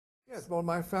Yes, well,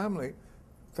 my family,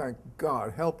 thank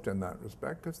God, helped in that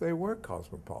respect because they were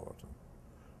cosmopolitan.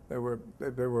 They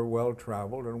were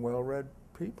well-traveled and well-read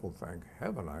people. Thank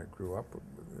heaven I grew up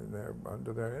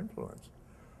under their influence.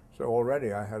 So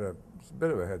already I had a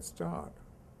bit of a head start.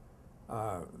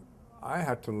 I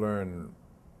had to learn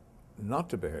not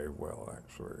to behave well,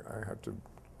 actually. I had to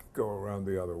go around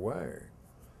the other way.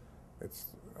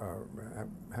 It's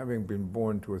having been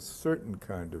born to a certain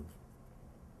kind of,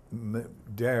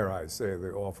 dare I say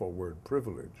the awful word,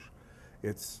 privilege.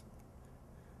 It's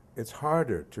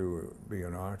harder to be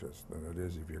an artist than it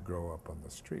is if you grow up on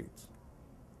the streets.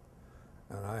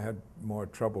 And I had more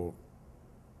trouble.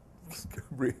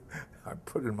 I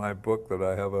put in my book that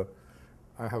I have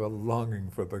a longing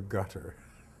for the gutter.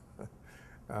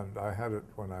 And I had it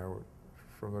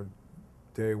from the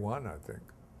day one, I think.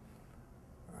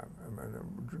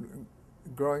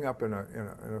 Growing up in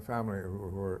a family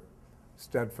who were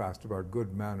steadfast about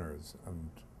good manners and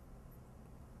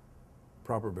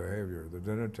proper behavior at the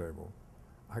dinner table,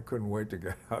 I couldn't wait to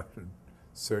get out and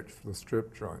search for the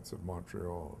strip joints of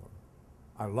Montreal.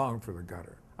 I longed for the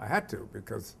gutter. I had to,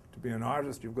 because to be an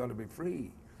artist, you've got to be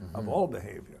free of all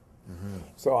behavior.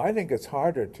 So I think it's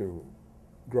harder to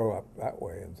grow up that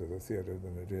way into the theater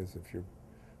than it is if you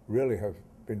really have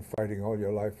been fighting all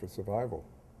your life for survival.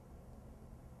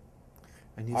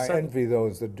 And I envy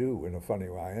those that do, in a funny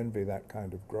way. I envy that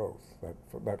kind of growth, that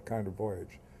kind of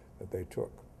voyage that they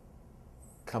took.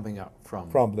 Coming up from?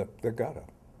 From the gutter.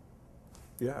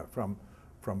 Yeah, from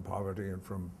poverty and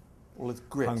from well, it's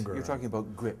grit. Hunger. You're talking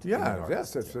about grit. Yeah,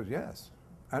 yes, yes.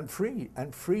 And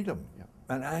freedom, yeah.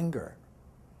 And anger.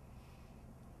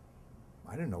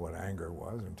 I didn't know what anger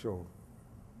was until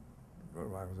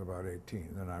I was about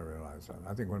 18. Then I realized that.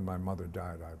 I think when my mother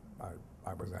died,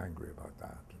 I was angry about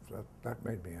that. That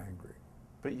made me angry.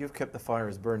 But you've kept the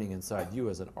fires burning inside you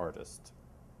as an artist.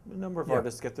 A number of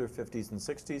artists get their 50s and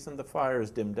 60s and the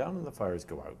fires dim down and the fires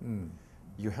go out.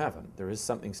 You haven't. There is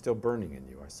something still burning in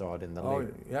you. I saw it in the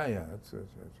later. Yeah.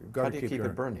 You've got How do you keep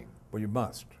it burning? Well, you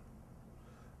must.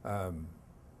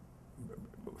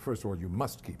 First of all, you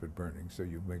must keep it burning, so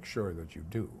you make sure that you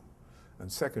do. And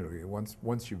secondly,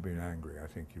 once you've been angry, I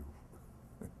think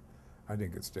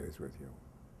it stays with you.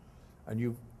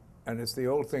 And it's the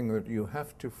old thing that you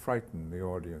have to frighten the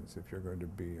audience if you're going to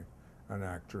be an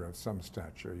actor of some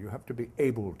stature. You have to be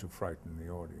able to frighten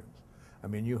the audience. I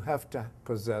mean, you have to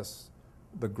possess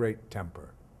the great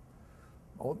temper.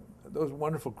 All those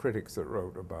wonderful critics that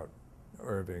wrote about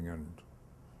Irving and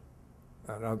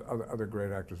other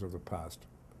great actors of the past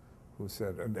who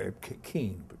said, and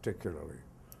Keane particularly,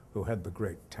 who had the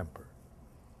great temper,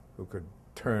 who could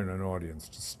turn an audience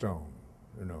to stone,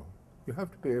 you know. You have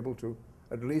to be able to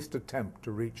at least attempt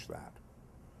to reach that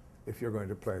if you're going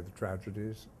to play the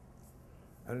tragedies.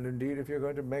 And indeed, if you're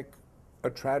going to make a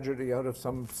tragedy out of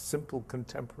some simple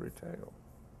contemporary tale,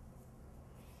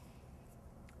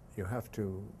 you have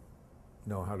to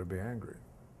know how to be angry.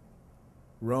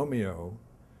 Romeo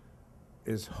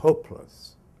is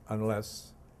hopeless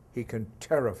unless he can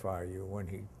terrify you when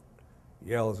he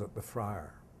yells at the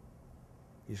friar.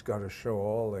 He's got to show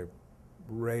all the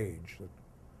rage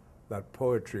that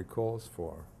poetry calls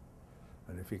for.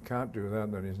 And if he can't do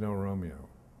that, then he's no Romeo.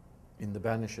 In the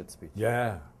Banishit speech.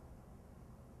 Yeah.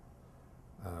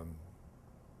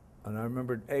 And I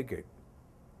remember Agate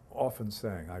often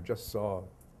saying, I just saw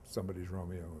somebody's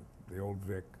Romeo, the old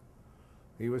Vic.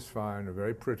 He was fine,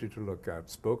 very pretty to look at,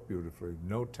 spoke beautifully,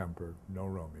 no temper, no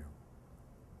Romeo.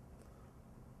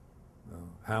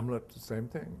 Hamlet, the same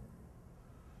thing,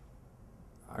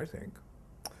 I think.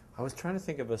 I was trying to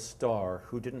think of a star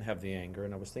who didn't have the anger,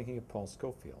 and I was thinking of Paul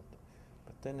Scofield.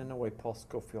 But then, in a way, Paul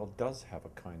Scofield does have a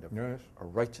kind of a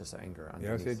righteous anger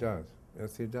underneath. Yes, he does.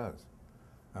 Yes, he does.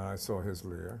 And I saw his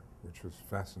Lear, which was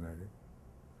fascinating.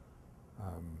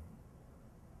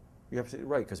 You're absolutely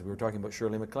right, because we were talking about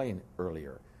Shirley MacLaine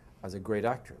earlier. As a great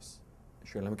actress,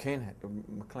 Shirley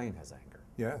MacLaine has anger.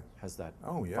 Yeah. Has that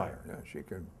fire. Yeah, she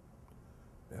could.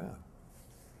 Yeah.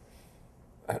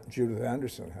 Judith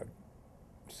Anderson had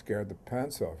scared the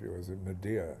pants off you as a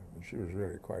Medea, and she was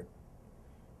really quite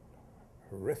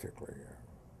horrifically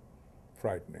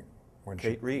frightening when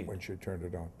she turned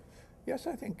it on. Yes,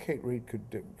 I think Kate Reid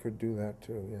could do that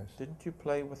too. Yes. Didn't you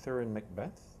play with her in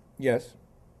Macbeth? Yes,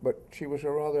 but she was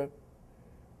a rather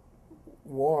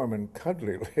warm and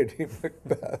cuddly Lady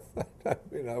Macbeth. I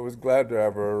mean, I was glad to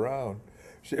have her around.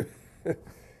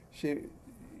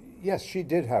 Yes, she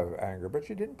did have anger, but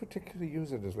she didn't particularly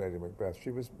use it as Lady Macbeth.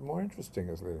 She was more interesting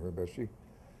as Lady Macbeth.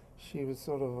 She was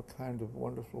sort of a kind of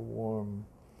wonderful, warm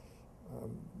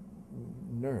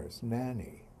nurse,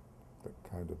 nanny, that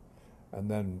kind of. And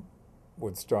then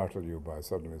would startle you by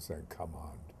suddenly saying, "Come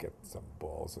on, get some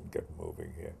balls and get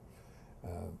moving here."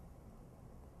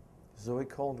 Zoe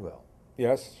Caldwell.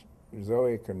 Yes,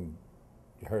 Zoe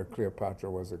her Cleopatra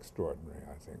was extraordinary,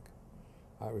 I think.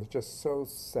 I was just so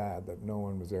sad that no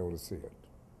one was able to see it.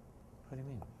 What do you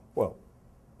mean? Well,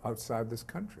 outside this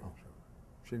country. Oh.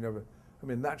 She never, I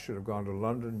mean, that should have gone to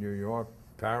London, New York,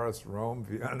 Paris, Rome,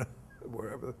 Vienna,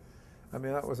 wherever. I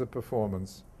mean, that was a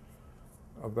performance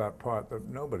of that part that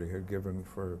nobody had given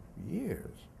for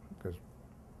years, because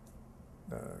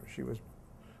she was,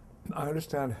 I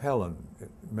understand Helen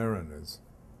Mirren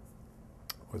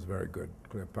was very good,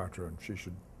 Cleopatra, and she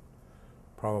should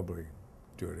probably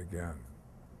do it again.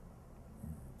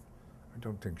 I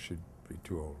don't think she'd be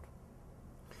too old.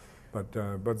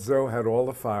 But Zoe had all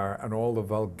the fire and all the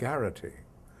vulgarity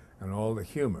and all the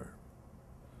humor.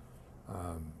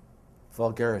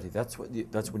 Vulgarity. That's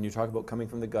when you talk about coming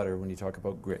from the gutter. When you talk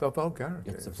about grit. The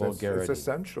vulgarity. It's the vulgarity. It's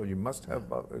essential. You must have.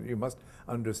 You must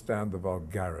understand the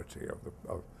vulgarity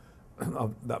of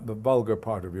the vulgar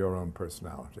part of your own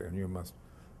personality, and you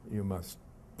must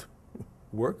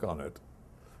work on it.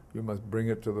 You must bring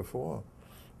it to the fore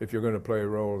if you're going to play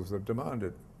roles that demand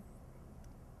it.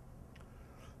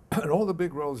 And all the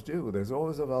big roles do. There's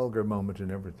always a vulgar moment in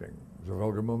everything. There's a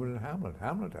vulgar moment in Hamlet.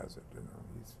 Hamlet has it. You know.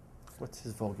 What's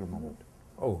his vulgar moment?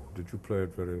 Oh, did you play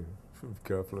it very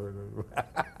carefully?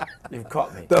 You've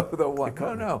caught me. The one.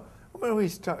 No. When he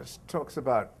talks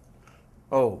about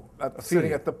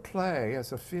sitting at the play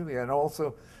as Ophelia, and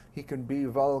also he can be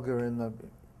vulgar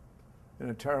in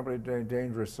a terribly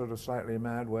dangerous, sort of slightly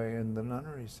mad way in the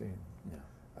nunnery scene.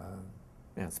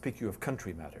 Yeah. Speaking of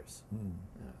country matters.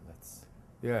 Yeah, that's.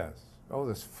 Yes. Oh,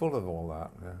 there's full of all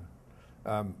that.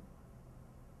 Yeah.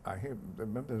 I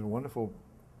remember there's a wonderful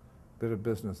bit of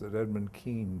business that Edmund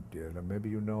Kean did, and maybe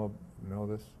you know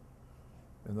this.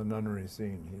 In the nunnery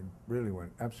scene, he really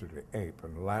went absolutely ape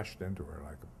and lashed into her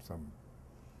like some,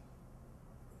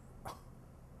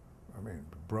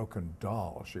 broken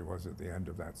doll she was at the end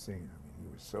of that scene. I mean,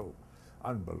 he was so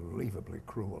unbelievably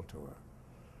cruel to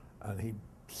her. And he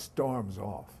storms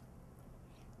off,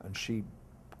 and she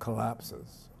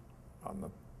collapses on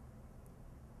the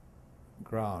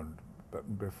ground,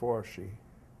 but before she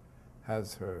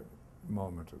has her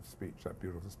moment of speech, that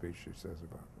beautiful speech she says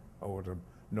about, "Oh, what a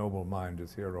noble mind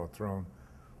is here o'erthrown,"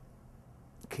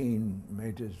 Kean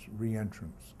made his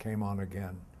re-entrance, came on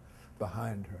again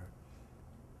behind her,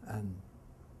 and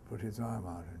put his arm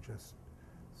out and just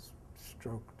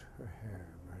stroked her hair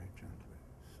very gently,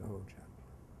 so gently,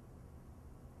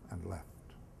 and left.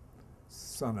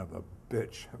 Son of a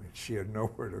bitch. I mean, she had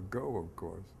nowhere to go, of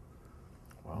course.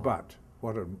 Wow. But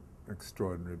what an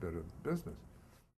extraordinary bit of business.